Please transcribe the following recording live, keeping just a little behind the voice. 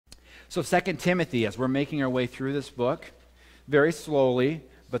So 2 Timothy, as we're making our way through this book, very slowly,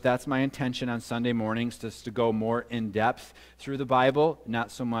 but that's my intention on Sunday mornings, just to go more in depth through the Bible,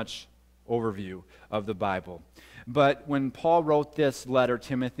 not so much overview of the Bible. But when Paul wrote this letter,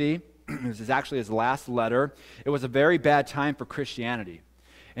 Timothy, this is actually his last letter, it was a very bad time for Christianity.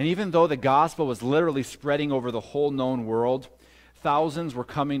 And even though the gospel was literally spreading over the whole known world, thousands were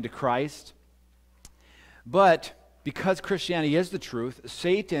coming to Christ. But because Christianity is the truth,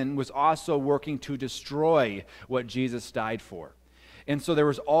 Satan was also working to destroy what Jesus died for. And so there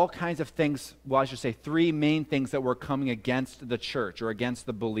was all kinds of things, well, I should say three main things that were coming against the church or against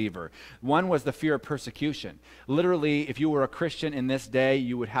the believer. One was the fear of persecution. Literally, if you were a Christian in this day,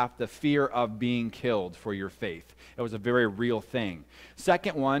 you would have the fear of being killed for your faith. It was a very real thing.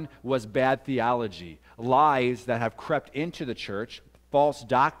 Second one was bad theology, lies that have crept into the church, false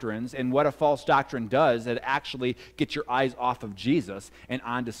doctrines, and what a false doctrine does, it actually gets your eyes off of Jesus and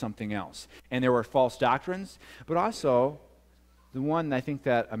onto something else. And there were false doctrines, but also the one I think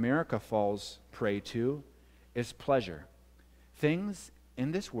that America falls prey to is pleasure. Things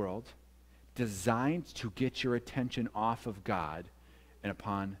in this world designed to get your attention off of God and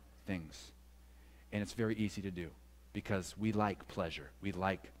upon things. And it's very easy to do because we like pleasure. We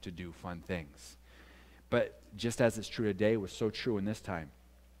like to do fun things. But just as it's true today, it was so true in this time.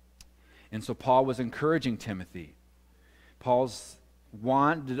 And so Paul was encouraging Timothy. Paul's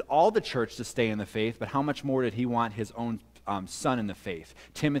wanted all the church to stay in the faith, but how much more did he want his own son in the faith?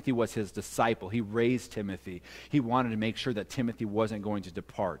 Timothy was his disciple. He raised Timothy. He wanted to make sure that Timothy wasn't going to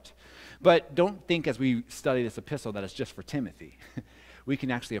depart. But don't think as we study this epistle that it's just for Timothy. We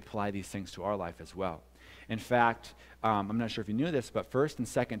can actually apply these things to our life as well. In fact, I'm not sure if you knew this, but 1st and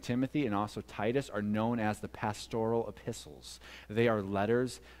 2nd Timothy and also Titus are known as the pastoral epistles. They are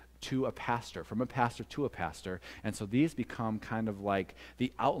letters to a pastor, from a pastor to a pastor. And so these become kind of like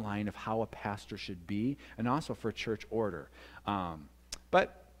the outline of how a pastor should be and also for church order.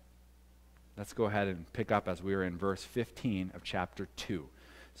 But let's go ahead and pick up as we are in verse 15 of chapter 2.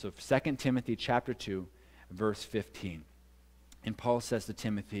 So 2 Timothy chapter 2, verse 15. And Paul says to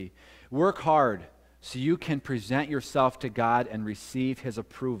Timothy, "Work hard so you can present yourself to God and receive his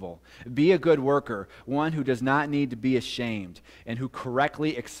approval. Be a good worker, one who does not need to be ashamed, and who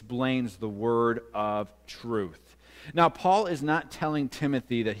correctly explains the word of truth." Now, Paul is not telling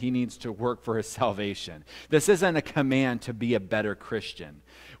Timothy that he needs to work for his salvation. This isn't a command to be a better Christian.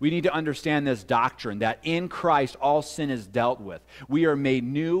 We need to understand this doctrine that in Christ all sin is dealt with. We are made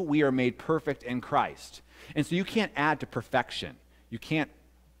new, we are made perfect in Christ. And so you can't add to perfection. You can't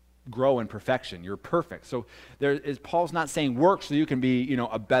grow in perfection. You're perfect. So Paul's not saying work so you can be,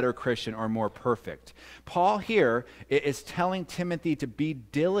 a better Christian or more perfect. Paul here is telling Timothy to be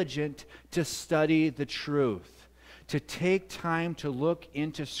diligent to study the truth, to take time to look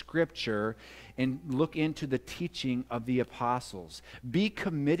into Scripture and look into the teaching of the apostles. Be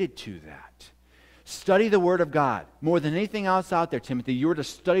committed to that. Study the Word of God. More than anything else out there, Timothy, you are to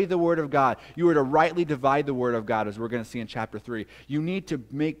study the Word of God. You are to rightly divide the Word of God, as we're going to see in chapter 3. You need to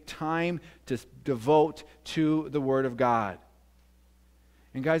make time to devote to the Word of God.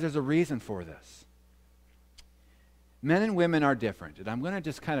 And guys, there's a reason for this. Men and women are different, and I'm going to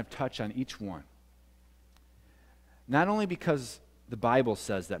just kind of touch on each one. Not only because the Bible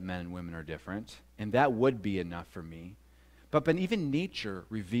says that men and women are different, and that would be enough for me, but even nature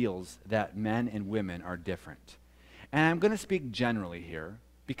reveals that men and women are different. And I'm going to speak generally here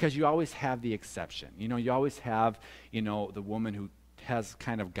because you always have the exception. You always have, the woman who has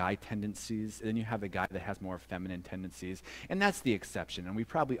kind of guy tendencies, and then you have the guy that has more feminine tendencies, and that's the exception, and we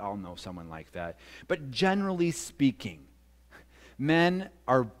probably all know someone like that. But generally speaking, men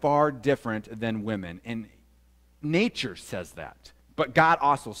are far different than women, and nature says that. But God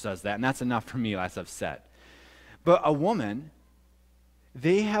also says that, and that's enough for me, as I've said. But a woman,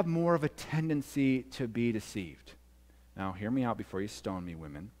 they have more of a tendency to be deceived. Now, hear me out before you stone me,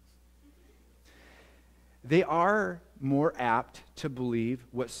 women. They are more apt to believe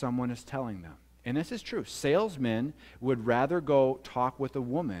what someone is telling them. And this is true. Salesmen would rather go talk with a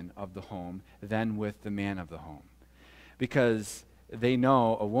woman of the home than with the man of the home, because they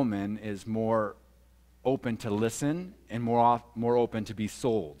know a woman is more open to listen and more open to be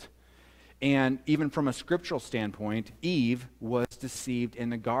sold. And even from a scriptural standpoint, Eve was deceived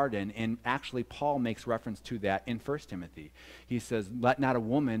in the garden. And actually, Paul makes reference to that in 1 Timothy. He says, let not a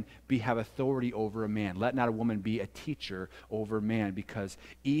woman have authority over a man. Let not a woman be a teacher over man, because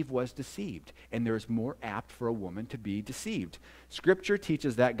Eve was deceived. And there's more apt for a woman to be deceived. Scripture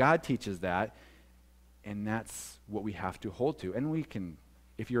teaches that. God teaches that. And that's what we have to hold to. And we can,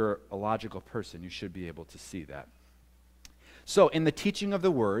 if you're a logical person, you should be able to see that. So in the teaching of the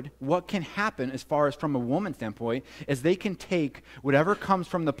word, what can happen as far as from a woman's standpoint is they can take whatever comes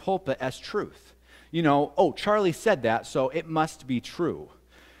from the pulpit as truth. You know, oh, Charlie said that, so it must be true.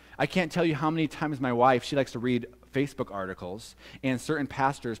 I can't tell you how many times my wife, she likes to read Facebook articles, and certain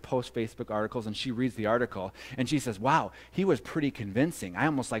pastors post Facebook articles, and she reads the article, and she says, wow, he was pretty convincing. I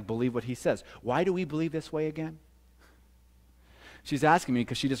almost like believe what he says. Why do we believe this way again? She's asking me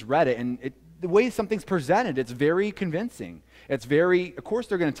because she just read it, and the way something's presented, it's very convincing. It's very, of course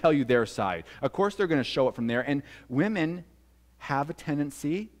they're going to tell you their side. Of course they're going to show it from there. And women have a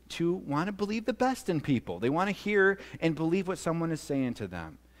tendency to want to believe the best in people. They want to hear and believe what someone is saying to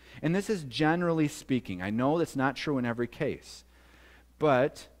them. And this is generally speaking. I know that's not true in every case.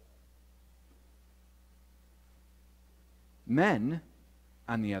 But men,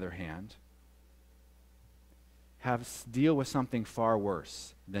 on the other hand, deal with something far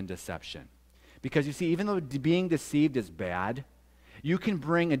worse than deception. Because you see, even though being deceived is bad, you can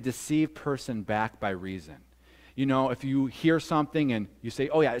bring a deceived person back by reason. You know, if you hear something and you say,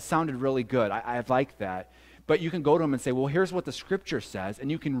 oh yeah, it sounded really good, I like that. But you can go to them and say, well, here's what the scripture says,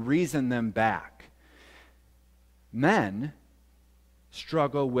 and you can reason them back. Men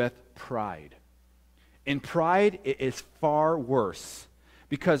struggle with pride. And pride is far worse,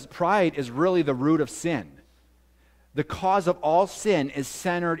 because pride is really the root of sin. The cause of all sin is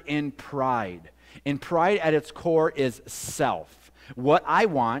centered in pride. And pride at its core is self. What I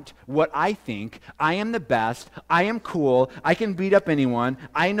want, what I think, I am the best, I am cool, I can beat up anyone,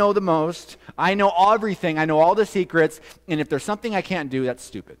 I know the most, I know everything, I know all the secrets, and if there's something I can't do, that's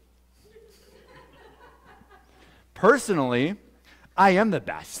stupid. Personally, I am the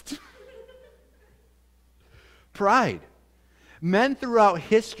best. Pride. Men throughout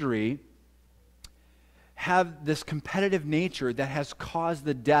history have this competitive nature that has caused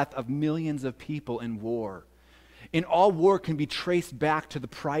the death of millions of people in war. And all war can be traced back to the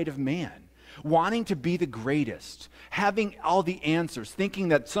pride of man, wanting to be the greatest, having all the answers, thinking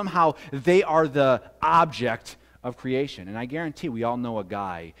that somehow they are the object of creation. And I guarantee we all know a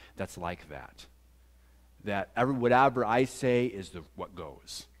guy that's like that. That whatever I say is what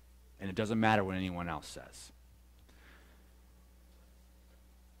goes. And it doesn't matter what anyone else says.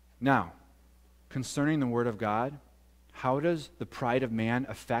 Now, concerning the Word of God, how does the pride of man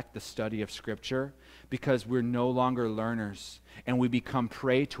affect the study of Scripture? Because we're no longer learners, and we become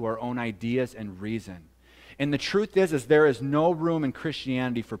prey to our own ideas and reason. And the truth is there is no room in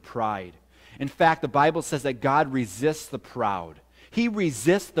Christianity for pride. In fact, the Bible says that God resists the proud. He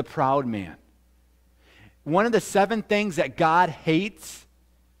resists the proud man. One of the 7 things that God hates,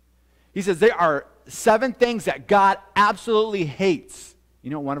 he says there are 7 things that God absolutely hates. You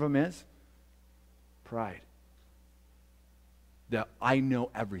know what one of them is? Pride. That I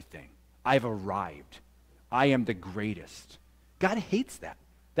know everything. I've arrived. I am the greatest. God hates that.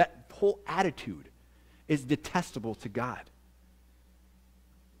 That whole attitude is detestable to God.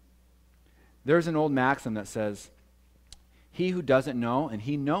 There's an old maxim that says, he who doesn't know, and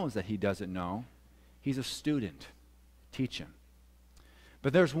he knows that he doesn't know, he's a student. Teach him.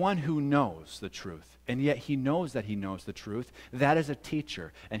 But there's one who knows the truth, and yet he knows that he knows the truth. That is a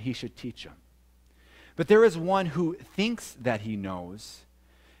teacher, and he should teach him. But there is one who thinks that he knows,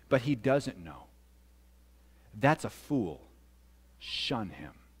 but he doesn't know. That's a fool. Shun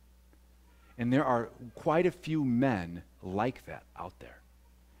him. And there are quite a few men like that out there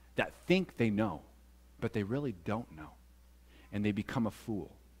that think they know, but they really don't know. And they become a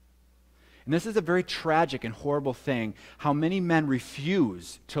fool. And this is a very tragic and horrible thing, how many men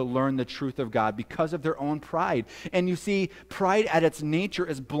refuse to learn the truth of God because of their own pride. And you see, pride at its nature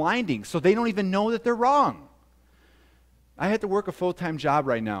is blinding, so they don't even know that they're wrong. I had to work a full-time job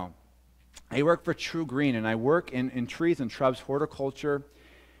right now. I work for True Green, and I work in trees and shrubs horticulture.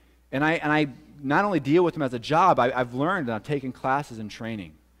 And I not only deal with them as a job, I've learned and I've taken classes and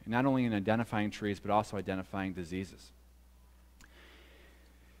training, not only in identifying trees, but also identifying diseases.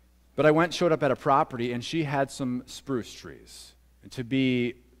 But I showed up at a property, and she had some spruce trees. And to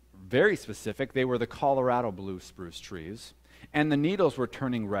be very specific, they were the Colorado blue spruce trees. And the needles were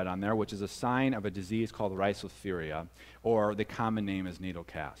turning red on there, which is a sign of a disease called rhizospharia, or the common name is needle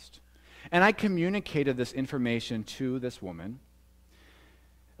cast. And I communicated this information to this woman.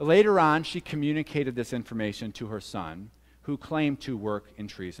 Later on, she communicated this information to her son, who claimed to work in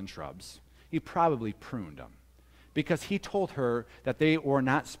trees and shrubs. He probably pruned them, because he told her that they were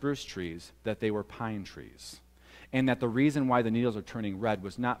not spruce trees, that they were pine trees. And that the reason why the needles are turning red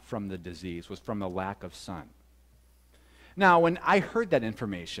was not from the disease, was from the lack of sun. Now, when I heard that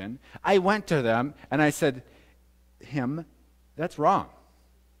information, I went to them and I said, that's wrong.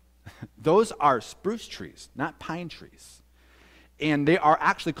 Those are spruce trees, not pine trees. and they are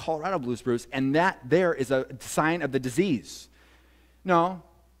actually Colorado blue spruce, and that there is a sign of the disease. No,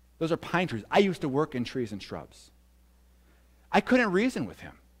 those are pine trees. I used to work in trees and shrubs. I couldn't reason with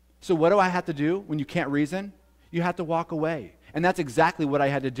him. So what do I have to do when you can't reason? You have to walk away. And that's exactly what I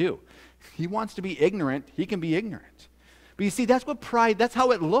had to do. He wants to be ignorant. He can be ignorant. But you see, that's what pride, that's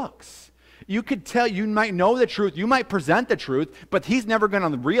how it looks. You could tell, you might know the truth, you might present the truth, but he's never going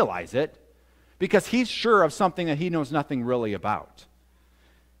to realize it because he's sure of something that he knows nothing really about.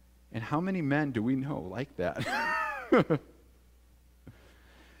 And how many men do we know like that?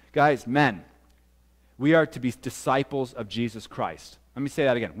 Guys, men, we are to be disciples of Jesus Christ. Let me say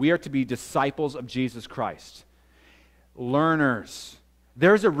that again. We are to be disciples of Jesus Christ. Learners.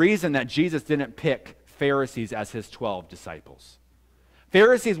 There's a reason that Jesus didn't pick Pharisees as his 12 disciples.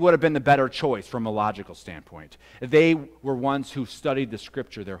 Pharisees would have been the better choice from a logical standpoint. They were ones who studied the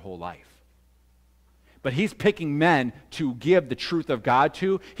scripture their whole life. But he's picking men to give the truth of God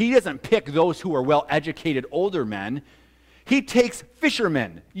to. He doesn't pick those who are well-educated older men. He takes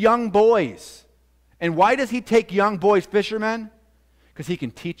fishermen, young boys. And why does he take young boys, fishermen? Because he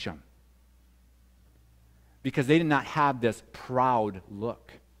can teach them. Because they did not have this proud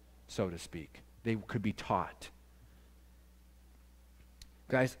look, so to speak. They could be taught.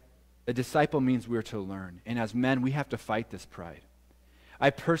 Guys, a disciple means we're to learn. And as men, we have to fight this pride. I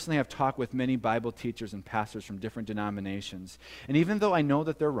personally have talked with many Bible teachers and pastors from different denominations. And even though I know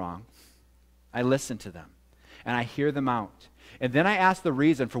that they're wrong, I listen to them. And I hear them out. And then I ask the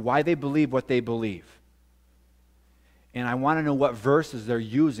reason for why they believe what they believe. And I want to know what verses they're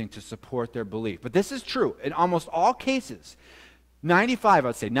using to support their belief. But this is true in almost all cases. 90 to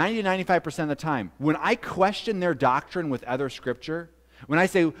 95% of the time, when I question their doctrine with other scripture, when I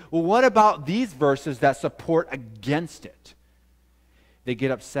say, well, what about these verses that support against it? They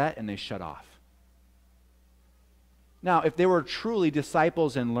get upset and they shut off. Now, if they were truly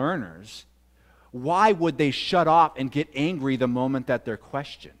disciples and learners, why would they shut off and get angry the moment that they're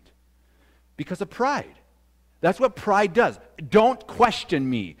questioned? Because of pride. That's what pride does. Don't question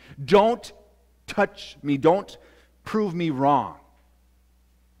me. Don't touch me. Don't prove me wrong.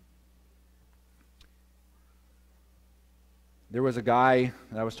 There was a guy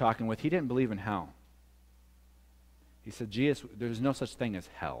that I was talking with. He didn't believe in hell. He said, Jesus, there's no such thing as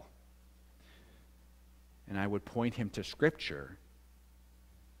hell. And I would point him to Scripture.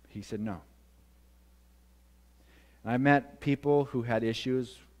 He said, no. And I met people who had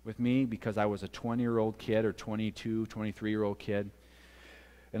issues with me because I was a 20-year-old kid or 22, 23-year-old kid.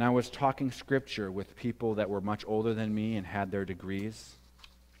 And I was talking Scripture with people that were much older than me and had their degrees.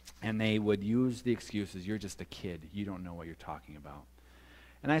 And they would use the excuses, you're just a kid, you don't know what you're talking about.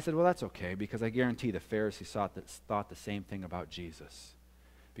 And I said, well, that's okay, because I guarantee the Pharisees thought the same thing about Jesus.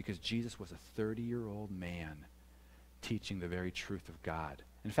 Because Jesus was a 30-year-old man teaching the very truth of God.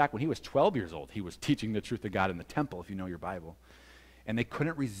 In fact, when he was 12 years old, he was teaching the truth of God in the temple, if you know your Bible. And they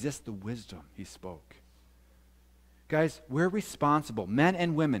couldn't resist the wisdom he spoke. Guys, we're responsible, men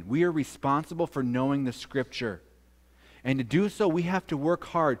and women, we are responsible for knowing the Scripture. And to do so, we have to work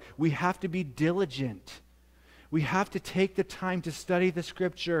hard. We have to be diligent. We have to take the time to study the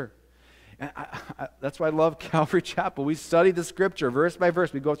Scripture. And that's why I love Calvary Chapel. We study the Scripture verse by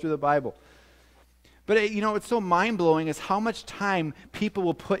verse. We go through the Bible. But it's so mind-blowing is how much time people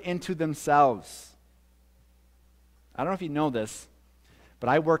will put into themselves. I don't know if you know this, but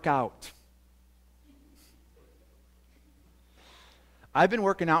I work out. I've been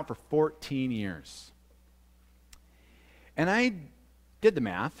working out for 14 years. And I did the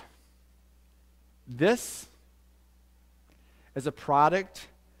math. This is a product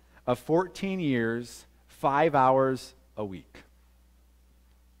of 14 years, 5 hours a week.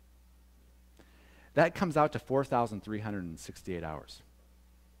 That comes out to 4,368 hours.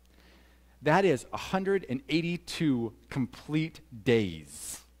 That is 182 complete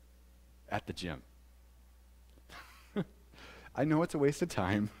days at the gym. I know it's a waste of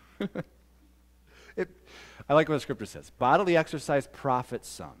time. I like what the Scripture says. Bodily exercise profits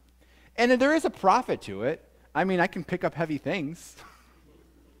some. And there is a profit to it. I mean, I can pick up heavy things.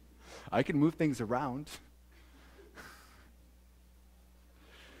 I can move things around.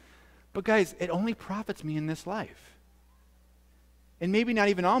 But guys, it only profits me in this life. And maybe not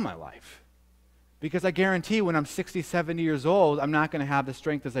even all my life. Because I guarantee when I'm 60, 70 years old, I'm not going to have the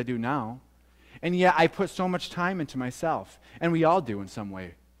strength as I do now. And yet I put so much time into myself. And we all do in some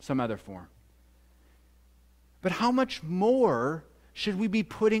way, some other form. But how much more should we be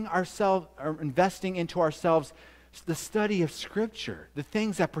putting ourselves, or investing into ourselves, the study of Scripture, the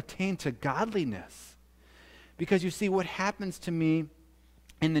things that pertain to godliness? Because you see, what happens to me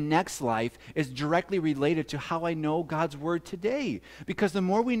in the next life is directly related to how I know God's word today. Because the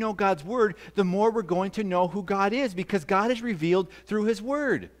more we know God's word, the more we're going to know who God is, because God is revealed through his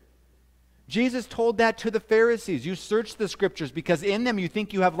word. Jesus told that to the Pharisees. You search the scriptures because in them you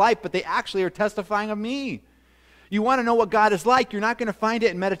think you have life, but they actually are testifying of me. You want to know what God is like, you're not going to find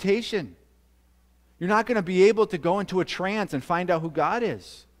it in meditation. You're not going to be able to go into a trance and find out who God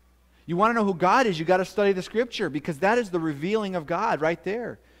is. You want to know who God is, you got to study the scripture, because that is the revealing of God right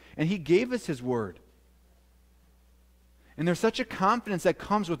there. And he gave us his word. And there's such a confidence that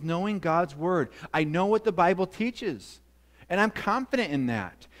comes with knowing God's word. I know what the Bible teaches, and I'm confident in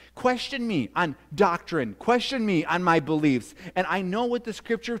that. Question me on doctrine. Question me on my beliefs. And I know what the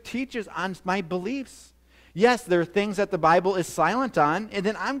scripture teaches on my beliefs. Yes, there are things that the Bible is silent on, and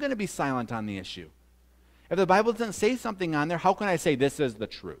then I'm going to be silent on the issue. If the Bible doesn't say something on there, how can I say this is the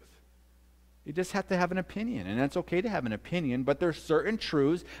truth? You just have to have an opinion, and it's okay to have an opinion, but there are certain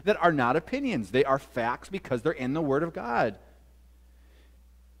truths that are not opinions. They are facts because they're in the Word of God.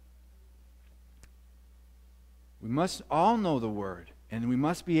 We must all know the Word, and we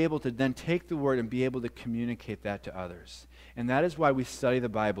must be able to then take the Word and be able to communicate that to others. And that is why we study the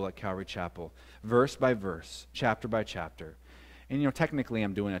Bible at Calvary Chapel, verse by verse, chapter by chapter. And technically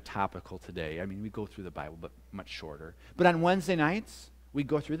I'm doing a topical today. I mean, we go through the Bible, but much shorter. But on Wednesday nights, we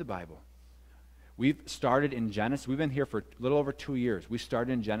go through the Bible. We've started in Genesis. We've been here for a little over 2 years. We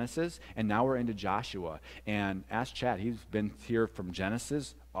started in Genesis, and now we're into Joshua. And ask Chad, he's been here from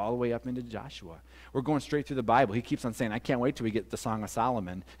Genesis all the way up into Joshua. We're going straight through the Bible. He keeps on saying, I can't wait till we get the Song of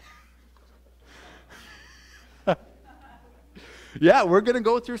Solomon. Yeah, we're going to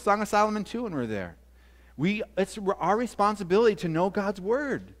go through Song of Solomon too when we're there. It's our responsibility to know God's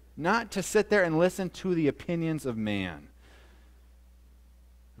word, not to sit there and listen to the opinions of man.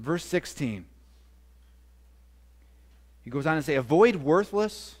 Verse 16. He goes on to say, avoid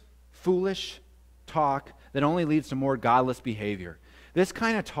worthless, foolish talk that only leads to more godless behavior. This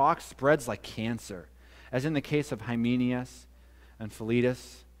kind of talk spreads like cancer. As in the case of Hymenaeus and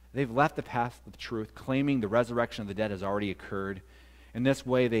Philetus, they've left the path of truth, claiming the resurrection of the dead has already occurred. In this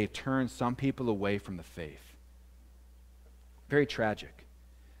way, they turn some people away from the faith. Very tragic.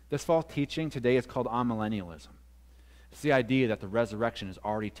 This false teaching today is called amillennialism. It's the idea that the resurrection has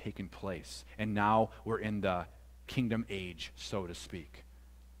already taken place, and now we're in the kingdom age, so to speak.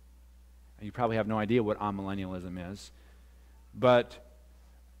 And you probably have no idea what amillennialism is, but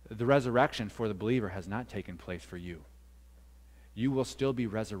the resurrection for the believer has not taken place for you. You will still be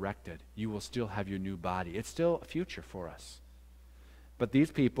resurrected. You will still have your new body. It's still a future for us. But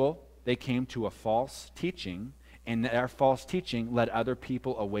these people, they came to a false teaching, and their false teaching led other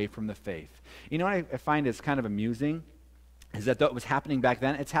people away from the faith. You know what I find is kind of amusing? Is that though it was happening back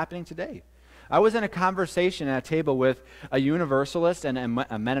then, it's happening today. I was in a conversation at a table with a Universalist and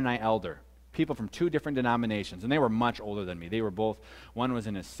a Mennonite elder, people from two different denominations, and they were much older than me. They were both, one was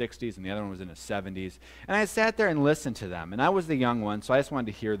in his 60s and the other one was in his 70s. And I sat there and listened to them, and I was the young one, so I just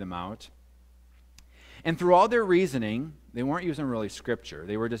wanted to hear them out. And through all their reasoning, they weren't using really scripture,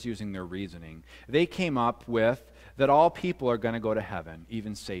 they were just using their reasoning. They came up with that all people are going to go to heaven,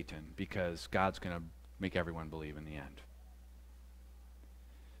 even Satan, because God's going to make everyone believe in the end.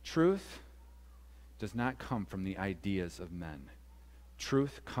 Truth does not come from the ideas of men.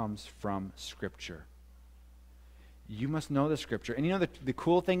 Truth comes from Scripture. You must know the Scripture. And the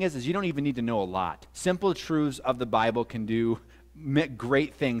cool thing is you don't even need to know a lot. Simple truths of the Bible can do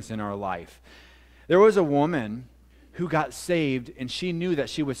great things in our life. There was a woman who got saved, and she knew that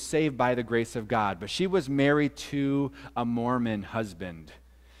she was saved by the grace of God, but she was married to a Mormon husband.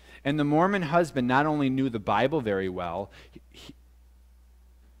 And the Mormon husband not only knew the Bible very well,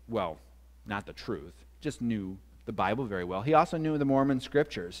 not the truth, just knew the Bible very well. He also knew the Mormon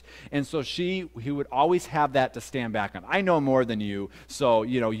scriptures. And so he would always have that to stand back on. I know more than you, so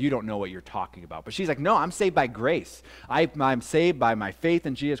you don't know what you're talking about. But she's like, no, I'm saved by grace. I'm saved by my faith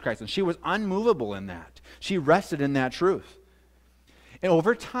in Jesus Christ. And she was unmovable in that. She rested in that truth. And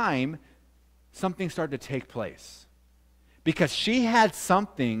over time, something started to take place. Because she had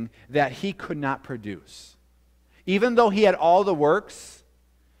something that he could not produce. Even though he had all the works,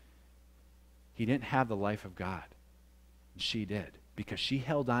 he didn't have the life of God. And she did, because she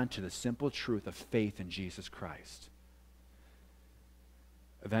held on to the simple truth of faith in Jesus Christ.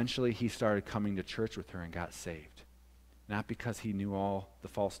 Eventually, he started coming to church with her and got saved. Not because he knew all the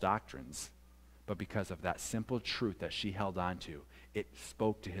false doctrines, but because of that simple truth that she held on to. It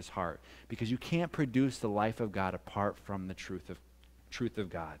spoke to his heart. Because you can't produce the life of God apart from the truth of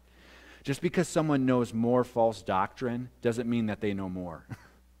God. Just because someone knows more false doctrine doesn't mean that they know more.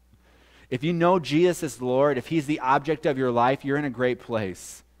 If you know Jesus is Lord, if he's the object of your life, you're in a great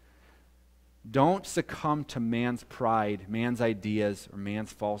place. Don't succumb to man's pride, man's ideas, or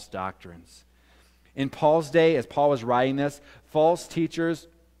man's false doctrines. In Paul's day, as Paul was writing this, false teachers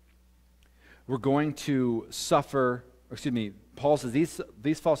were going to suffer, Paul says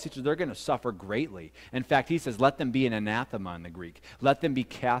these false teachers, they're going to suffer greatly. In fact, he says, let them be an anathema in the Greek. Let them be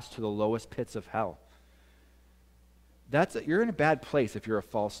cast to the lowest pits of hell. You're in a bad place if you're a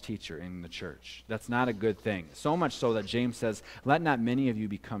false teacher in the church. That's not a good thing. So much so that James says, let not many of you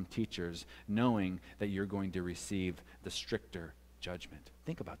become teachers, knowing that you're going to receive the stricter judgment.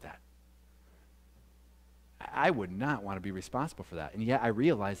 Think about that. I would not want to be responsible for that. And yet I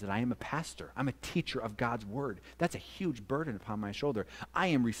realize that I am a pastor. I'm a teacher of God's word. That's a huge burden upon my shoulder. I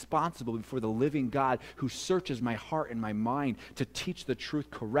am responsible before the living God who searches my heart and my mind to teach the truth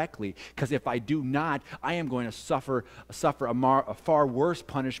correctly. Because if I do not, I am going to suffer a far worse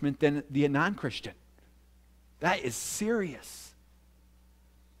punishment than the non-Christian. That is serious.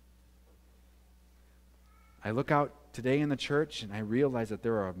 I look out today in the church, and I realize that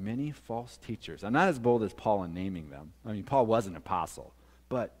there are many false teachers. I'm not as bold as Paul in naming them. I mean, Paul was an apostle,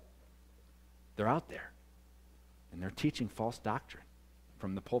 but they're out there, and they're teaching false doctrine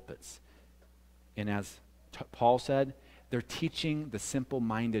from the pulpits. And as Paul said, they're teaching the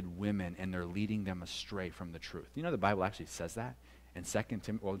simple-minded women, and they're leading them astray from the truth. You know, the Bible actually says that in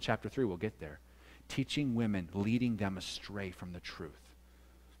chapter 3, we'll get there. Teaching women, leading them astray from the truth.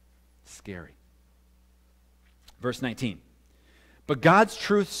 Scary. Verse 19, but God's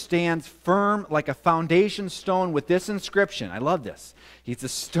truth stands firm like a foundation stone with this inscription. I love this. It's a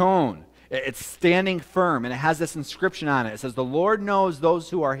stone. It's standing firm, and it has this inscription on it. It says, the Lord knows those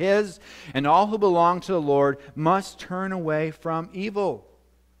who are his, and all who belong to the Lord must turn away from evil.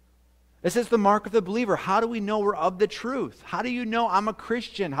 This is the mark of the believer. How do we know we're of the truth? How do you know I'm a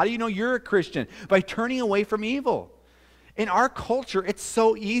Christian? How do you know you're a Christian? By turning away from evil. In our culture, it's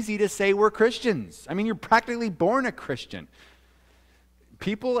so easy to say we're Christians. I mean, you're practically born a Christian.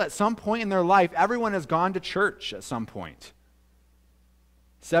 People at some point in their life, everyone has gone to church at some point.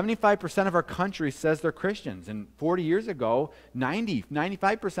 75% of our country says they're Christians. And 40 years ago,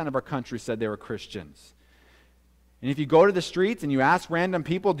 95% of our country said they were Christians. And if you go to the streets and you ask random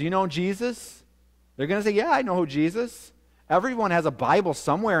people, do you know Jesus? They're going to say, yeah, I know who Jesus. Everyone has a Bible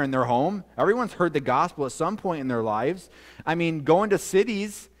somewhere in their home. Everyone's heard the gospel at some point in their lives. I mean, going to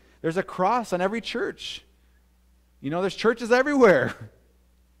cities, there's a cross on every church. You know, there's churches everywhere.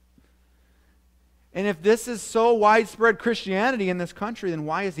 And if this is so widespread Christianity in this country, then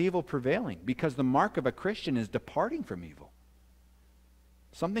why is evil prevailing? Because the mark of a Christian is departing from evil.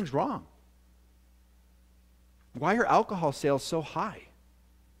 Something's wrong. Why are alcohol sales so high?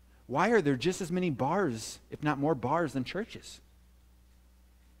 Why are there just as many bars, if not more bars, than churches?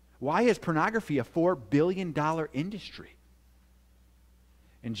 Why is pornography a $4 billion industry?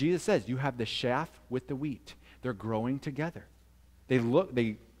 And Jesus says, you have the chaff with the wheat. They're growing together. They look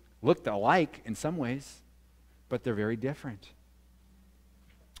alike in some ways, but they're very different.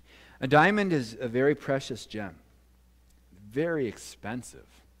 A diamond is a very precious gem. Very expensive.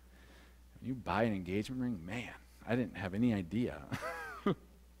 When you buy an engagement ring, man, I didn't have any idea.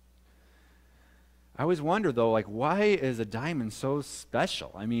 I always wonder, though, like, why is a diamond so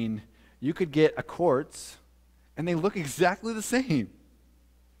special? I mean, you could get a quartz, and they look exactly the same.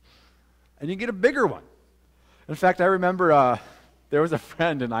 And you get a bigger one. In fact, I remember there was a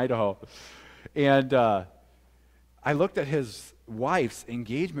friend in Idaho, and I looked at his wife's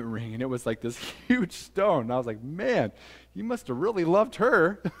engagement ring, and it was like this huge stone. And I was like, man, you must have really loved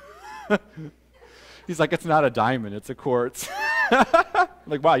her. He's like, it's not a diamond, it's a quartz.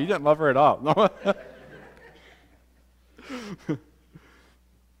 Like, wow, you didn't love her at all. No.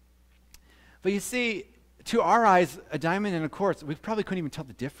 But you see, to our eyes, a diamond and a quartz, we probably couldn't even tell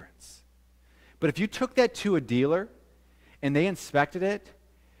the difference. But if you took that to a dealer and they inspected it,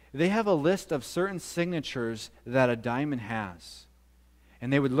 they have a list of certain signatures that a diamond has.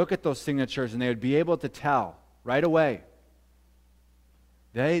 And they would look at those signatures and they would be able to tell right away.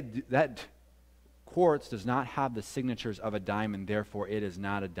 That quartz does not have the signatures of a diamond, therefore it is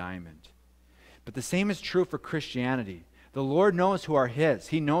not a diamond. But the same is true for Christianity. The Lord knows who are his.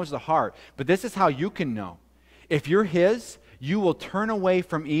 He knows the heart. But this is how you can know. If you're his, you will turn away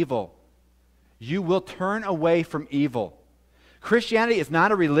from evil. You will turn away from evil. Christianity is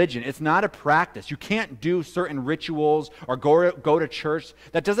not a religion. It's not a practice. You can't do certain rituals or go to church.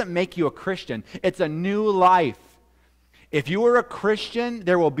 That doesn't make you a Christian. It's a new life. If you are a Christian,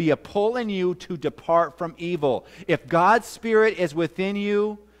 there will be a pull in you to depart from evil. If God's Spirit is within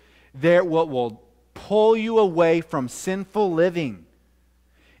you, there will pull you away from sinful living.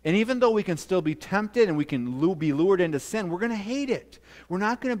 And even though we can still be tempted and we can be lured into sin, we're going to hate it. We're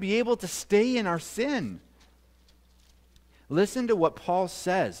not going to be able to stay in our sin. Listen to what Paul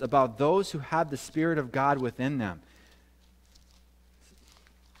says about those who have the Spirit of God within them.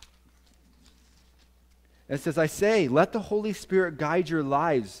 It says, I say, let the Holy Spirit guide your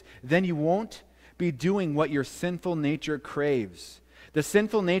lives. Then you won't be doing what your sinful nature craves. The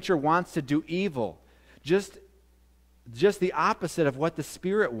sinful nature wants to do evil, just the opposite of what the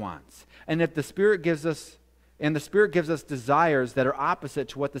Spirit wants. And if the Spirit gives us desires that are opposite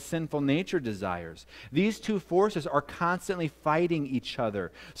to what the sinful nature desires. These two forces are constantly fighting each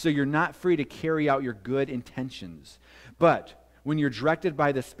other, so you're not free to carry out your good intentions. But when you're directed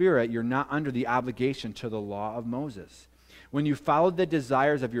by the Spirit, you're not under the obligation to the law of Moses. When you follow the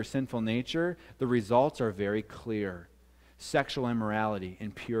desires of your sinful nature, the results are very clear. Sexual immorality,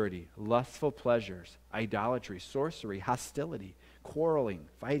 impurity, lustful pleasures, idolatry, sorcery, hostility, quarreling,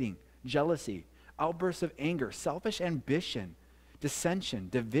 fighting, jealousy, outbursts of anger, selfish ambition, dissension,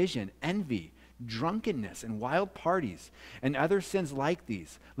 division, envy, drunkenness, and wild parties, and other sins like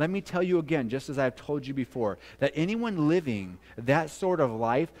these. Let me tell you again, just as I've told you before, that anyone living that sort of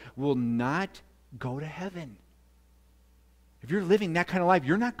life will not go to heaven. If you're living that kind of life,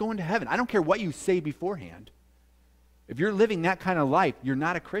 you're not going to heaven. I don't care what you say beforehand. If you're living that kind of life, you're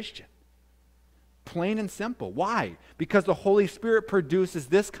not a Christian. Plain and simple. Why? Because the Holy Spirit produces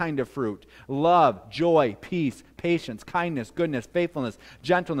this kind of fruit: love, joy, peace, patience, kindness, goodness, faithfulness,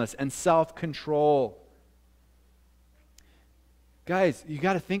 gentleness, and self-control. Guys, you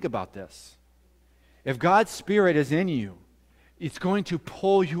got to think about this. If God's Spirit is in you, it's going to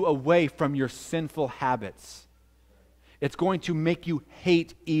pull you away from your sinful habits. It's going to make you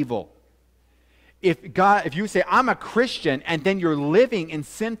hate evil. If you say, I'm a Christian, and then you're living in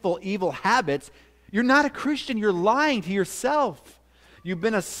sinful, evil habits, you're not a Christian. You're lying to yourself. You've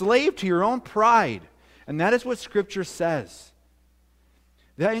been a slave to your own pride. And that is what Scripture says.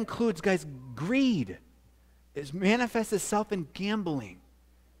 That includes, guys, greed. It manifests itself in gambling,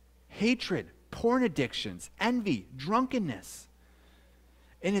 hatred, porn addictions, envy, drunkenness.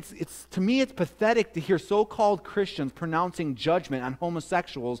 And to me, it's pathetic to hear so-called Christians pronouncing judgment on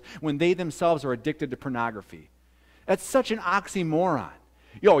homosexuals when they themselves are addicted to pornography. That's such an oxymoron.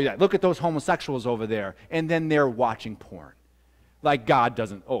 Yo, yeah, look at those homosexuals over there, and then they're watching porn. Like God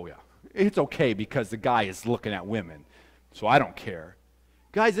doesn't, oh yeah, it's okay because the guy is looking at women, so I don't care.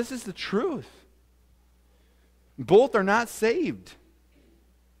 Guys, this is the truth. Both are not saved.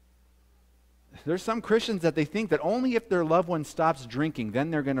 There's some Christians that they think that only if their loved one stops drinking,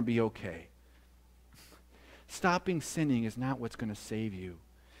 then they're going to be okay. Stopping sinning is not what's going to save you.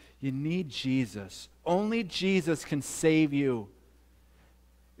 You need Jesus. Only Jesus can save you.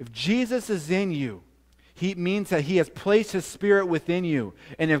 If Jesus is in you, He means that He has placed His Spirit within you.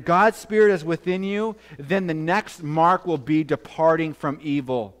 And if God's Spirit is within you, then the next mark will be departing from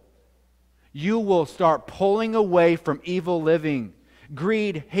evil. You will start pulling away from evil living,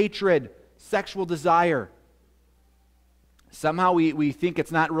 greed, hatred, sexual desire. Somehow we think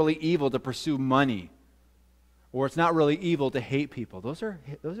it's not really evil to pursue money, or it's not really evil to hate people. Those are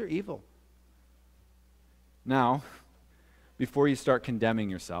evil. Now, before you start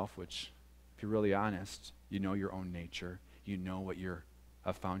condemning yourself, which, if you're really honest, you know your own nature, you know what you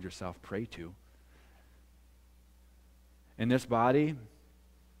have found yourself prey to. In this body,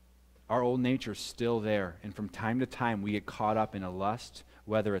 our old nature is still there, and from time to time we get caught up in a lust,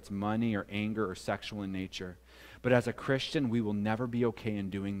 whether it's money or anger or sexual in nature. But as a Christian, we will never be okay in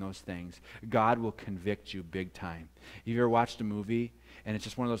doing those things. God will convict you big time. You ever watched a movie, and it's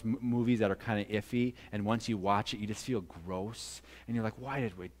just one of those movies that are kind of iffy, and once you watch it, you just feel gross, and you're like, why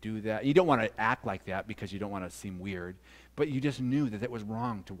did we do that? You don't want to act like that because you don't want to seem weird, but you just knew that it was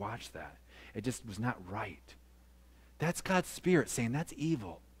wrong to watch that. It just was not right. That's God's Spirit saying that's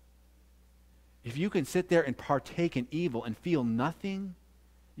evil. If you can sit there and partake in evil and feel nothing,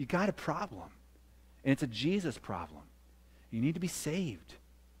 you got a problem. And it's a Jesus problem. You need to be saved.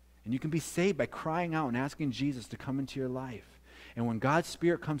 And you can be saved by crying out and asking Jesus to come into your life. And when God's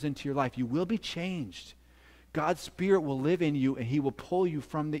Spirit comes into your life, you will be changed. God's Spirit will live in you, and He will pull you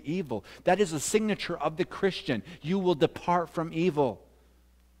from the evil. That is a signature of the Christian. You will depart from evil.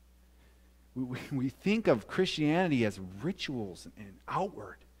 We think of Christianity as rituals and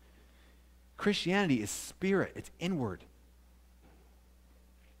outward. Christianity is spirit. It's inward.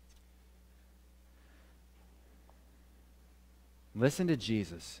 Listen to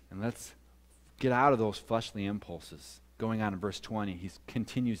Jesus, and let's get out of those fleshly impulses. Going on in verse 20, he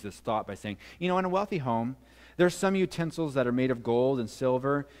continues this thought by saying, in a wealthy home, there's some utensils that are made of gold and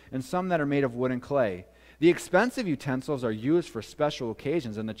silver, and some that are made of wood and clay. The expensive utensils are used for special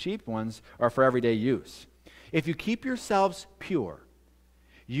occasions, and the cheap ones are for everyday use. If you keep yourselves pure,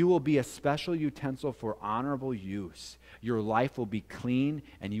 you will be a special utensil for honorable use. Your life will be clean,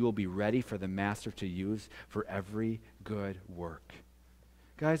 and you will be ready for the master to use for every good work.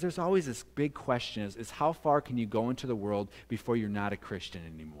 Guys, there's always this big question is how far can you go into the world before you're not a Christian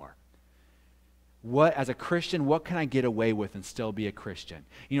anymore? As a Christian, what can I get away with and still be a Christian?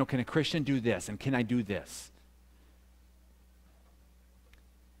 Can a Christian do this, and can I do this?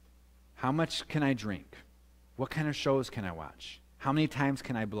 How much can I drink? What kind of shows can I watch? How many times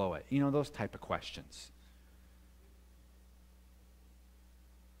can I blow it? Those type of questions.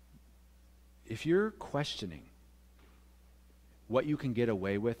 If you're questioning what you can get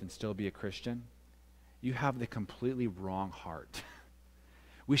away with and still be a Christian, you have the completely wrong heart.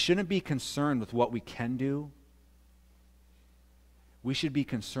 We shouldn't be concerned with what we can do. We should be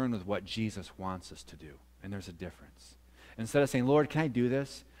concerned with what Jesus wants us to do. And there's a difference. Instead of saying, Lord, can I do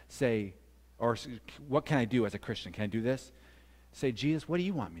this? Say, or what can I do as a Christian? Can I do this? Say, Jesus, what do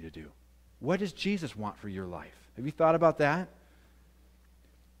you want me to do? What does Jesus want for your life? Have you thought about that?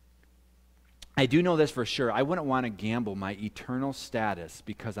 I do know this for sure. I wouldn't want to gamble my eternal status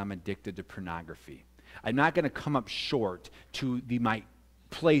because I'm addicted to pornography. I'm not going to come up short to my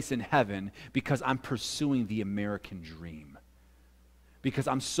place in heaven because I'm pursuing the American dream. Because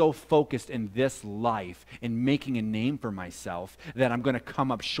I'm so focused in this life and making a name for myself that I'm going to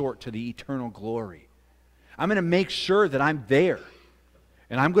come up short to the eternal glory. I'm going to make sure that I'm there.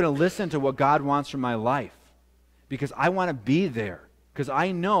 And I'm going to listen to what God wants from my life. Because I want to be there. Because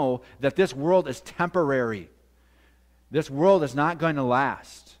I know that this world is temporary. This world is not going to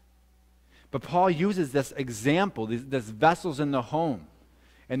last. But Paul uses this example, these vessels in the home.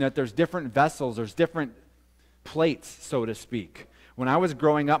 And that there's different vessels, there's different plates, so to speak. When I was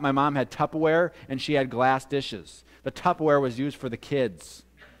growing up, my mom had Tupperware and she had glass dishes. The Tupperware was used for the kids.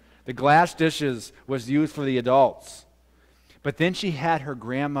 The glass dishes was used for the adults. But then she had her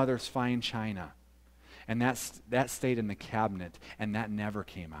grandmother's fine china. And that stayed in the cabinet, and that never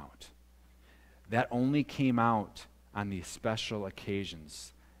came out. That only came out on these special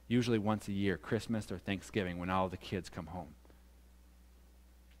occasions, usually once a year, Christmas or Thanksgiving, when all the kids come home.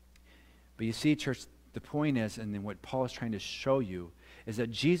 But you see, church, the point is, and then what Paul is trying to show you, is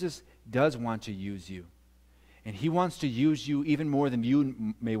that Jesus does want to use you. And he wants to use you even more than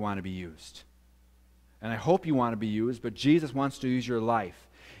you may want to be used. And I hope you want to be used, but Jesus wants to use your life.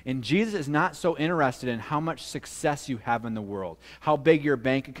 And Jesus is not so interested in how much success you have in the world, how big your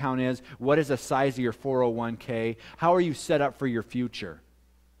bank account is, what is the size of your 401k, how are you set up for your future.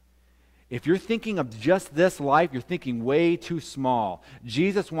 If you're thinking of just this life, you're thinking way too small.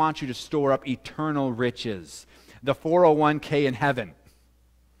 Jesus wants you to store up eternal riches, the 401k in heaven.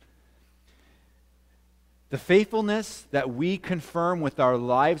 The faithfulness that we confirm with our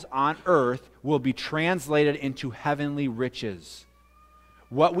lives on earth will be translated into heavenly riches.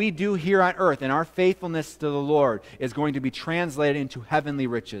 What we do here on earth and our faithfulness to the Lord is going to be translated into heavenly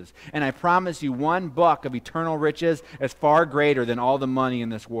riches. And I promise you, one buck of eternal riches is far greater than all the money in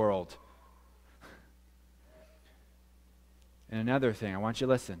this world. And another thing, I want you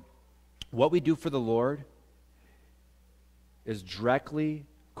to listen. What we do for the Lord is directly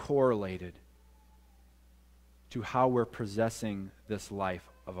correlated to how we're possessing this life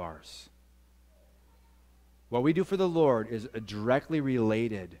of ours. What we do for the Lord is directly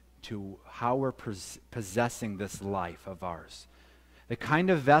related to how we're possessing this life of ours. The kind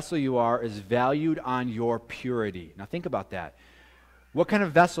of vessel you are is valued on your purity. Now think about that. What kind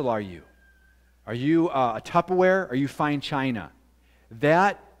of vessel are you? Are you a Tupperware? Are you fine china?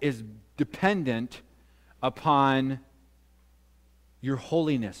 That is dependent upon your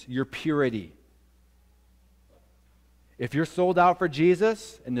holiness, your purity. If you're sold out for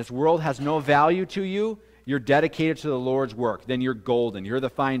Jesus and this world has no value to you, you're dedicated to the Lord's work, then you're golden. You're the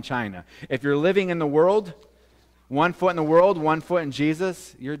fine china. If you're living in the world, 1 foot in the world, 1 foot in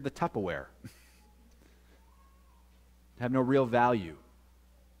Jesus, you're the Tupperware. Have no real value.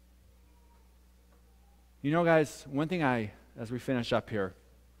 You know, guys, one thing as we finish up here,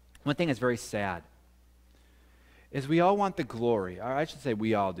 one thing that's very sad is we all want the glory. Or I should say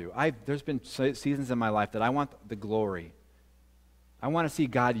we all do. There's been seasons in my life that I want the glory. I want to see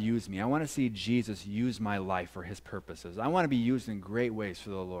God use me. I want to see Jesus use my life for his purposes. I want to be used in great ways for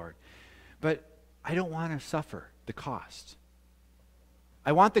the Lord. But I don't want to suffer the cost.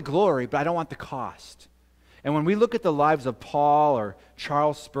 I want the glory, but I don't want the cost. And when we look at the lives of Paul or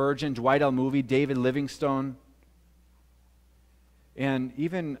Charles Spurgeon, Dwight L. Moody, David Livingstone, and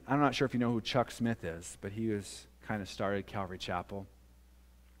even, I'm not sure if you know who Chuck Smith is, but he was kind of started Calvary Chapel.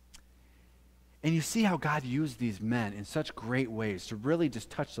 And you see how God used these men in such great ways to really just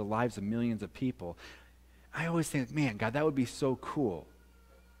touch the lives of millions of people. I always think, man, God, that would be so cool.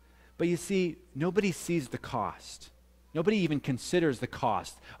 But you see, nobody sees the cost. Nobody even considers the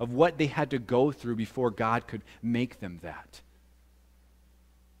cost of what they had to go through before God could make them that.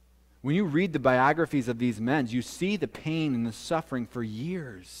 When you read the biographies of these men, you see the pain and the suffering for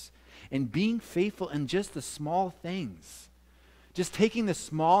years and being faithful in just the small things. Just taking the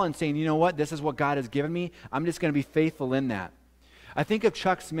small and saying, you know what, this is what God has given me. I'm just going to be faithful in that. I think of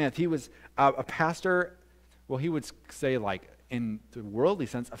Chuck Smith. He was a pastor, well, he would say like, in the worldly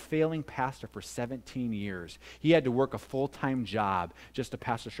sense, a failing pastor for 17 years. He had to work a full-time job just to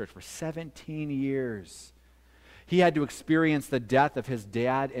pastor church for 17 years. He had to experience the death of his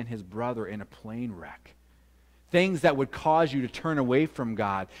dad and his brother in a plane wreck. Things that would cause you to turn away from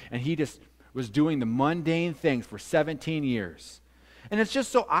God. And he just was doing the mundane things for 17 years. And it's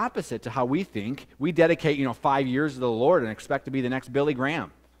just so opposite to how we think. We dedicate, 5 years to the Lord and expect to be the next Billy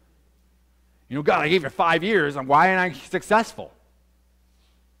Graham. God, I gave you 5 years. Why aren't I successful?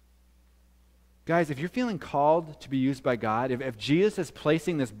 Guys, if you're feeling called to be used by God, if Jesus is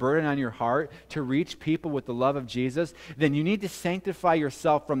placing this burden on your heart to reach people with the love of Jesus, then you need to sanctify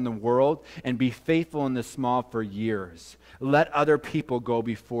yourself from the world and be faithful in the small for years. Let other people go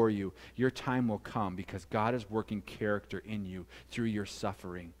before you. Your time will come because God is working character in you through your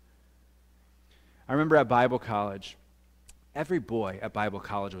suffering. I remember at Bible college, every boy at Bible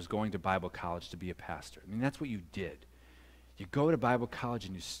college was going to Bible college to be a pastor. That's what you did. You go to Bible college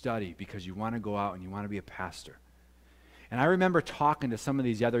and you study because you want to go out and you want to be a pastor. And I remember talking to some of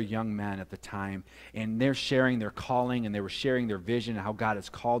these other young men at the time, and they're sharing their calling, and they were sharing their vision and how God has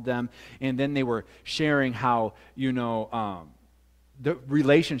called them. And then they were sharing how, the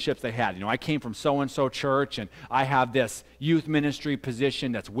relationships they had. I came from so-and-so church, and I have this youth ministry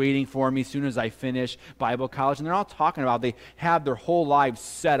position that's waiting for me as soon as I finish Bible college. And they're all talking about they have their whole lives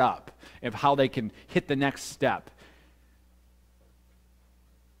set up of how they can hit the next step.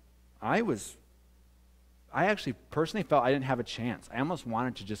 I actually personally felt I didn't have a chance. I almost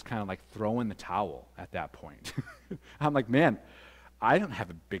wanted to just kind of like throw in the towel at that point. I'm like, man, I don't have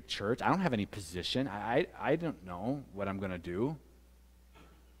a big church. I don't have any position. I don't know what I'm going to do.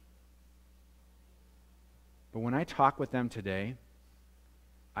 But when I talk with them today,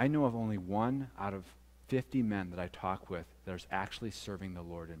 I know of only 1 out of 50 men that I talk with that is actually serving the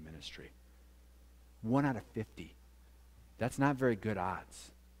Lord in ministry. 1 out of 50. That's not very good odds.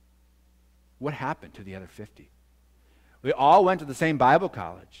 What happened to the other 50? We all went to the same Bible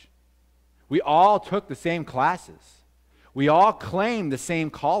college. We all took the same classes. We all claimed the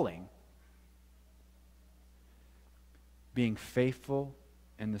same calling. Being faithful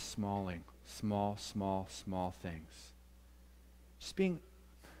in the small things. Just being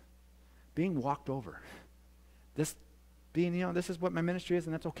walked over. This is what my ministry is,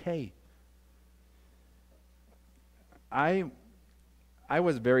 and that's okay. I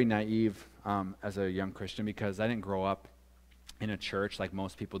was very naive as a young Christian because I didn't grow up in a church like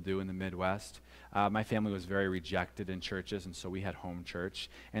most people do in the Midwest. My family was very rejected in churches, and so we had home church,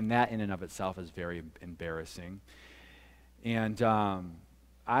 and that in and of itself is very embarrassing. And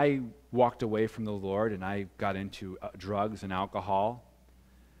I walked away from the Lord, and I got into drugs and alcohol.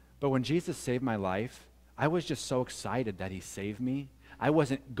 But when Jesus saved my life, I was just so excited that he saved me. I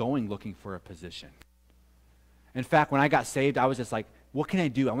wasn't going looking for a position. In fact, when I got saved, I was just like, what can I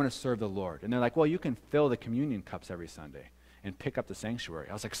do? I want to serve the Lord. And they're like, well, you can fill the communion cups every Sunday and pick up the sanctuary.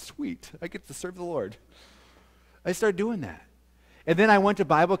 I was like, sweet, I get to serve the Lord. I started doing that. And then I went to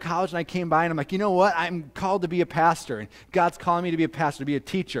Bible college, and I came by, and I'm like, you know what? I'm called to be a pastor, and God's calling me to be a pastor, to be a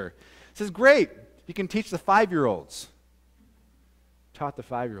teacher. He says, great, you can teach the 5-year-olds. Taught the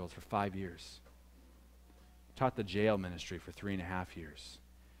 5-year-olds for 5 years. Taught the jail ministry for 3.5 years.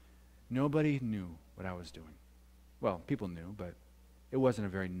 Nobody knew what I was doing. Well, people knew, but it wasn't a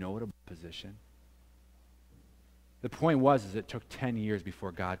very notable position. The point was it took 10 years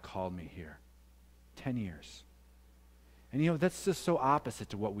before God called me here. 10 years. And that's just so opposite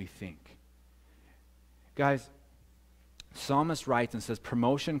to what we think. Guys, Psalmist writes and says,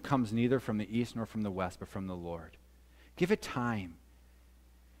 promotion comes neither from the east nor from the west, but from the Lord. Give it time.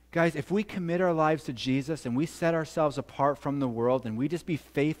 Guys, if we commit our lives to Jesus and we set ourselves apart from the world and we just be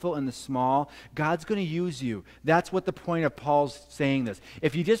faithful in the small, God's going to use you. That's what the point of Paul's saying this.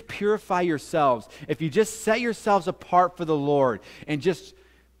 If you just purify yourselves, if you just set yourselves apart for the Lord and just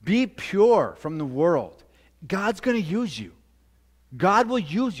be pure from the world, God's going to use you. God will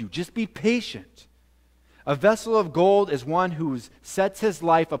use you. Just be patient. A vessel of gold is one who sets his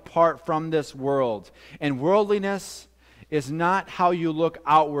life apart from this world. And worldliness is not how you look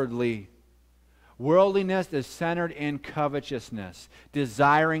outwardly, Worldliness is centered in covetousness,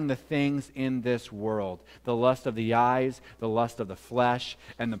 desiring the things in this world, the lust of the eyes, the lust of the flesh,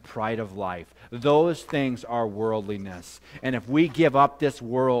 and the pride of life. Those things are worldliness. And if we give up this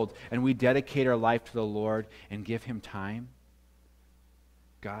world and we dedicate our life to the Lord and give Him time,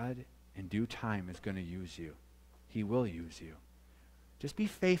 God in due time is going to use you. He will use you. Just be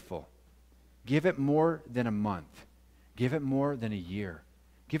faithful. Give it more than a month. Give it more than a year.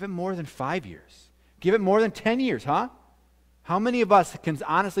 Give it more than 5 years. Give it more than 10 years, huh? How many of us can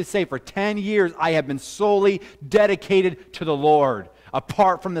honestly say, for 10 years I have been solely dedicated to the Lord,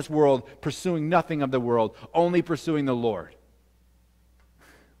 apart from this world, pursuing nothing of the world, only pursuing the Lord?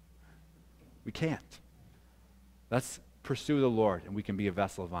 We can't. Let's pursue the Lord, and we can be a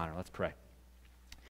vessel of honor. Let's pray.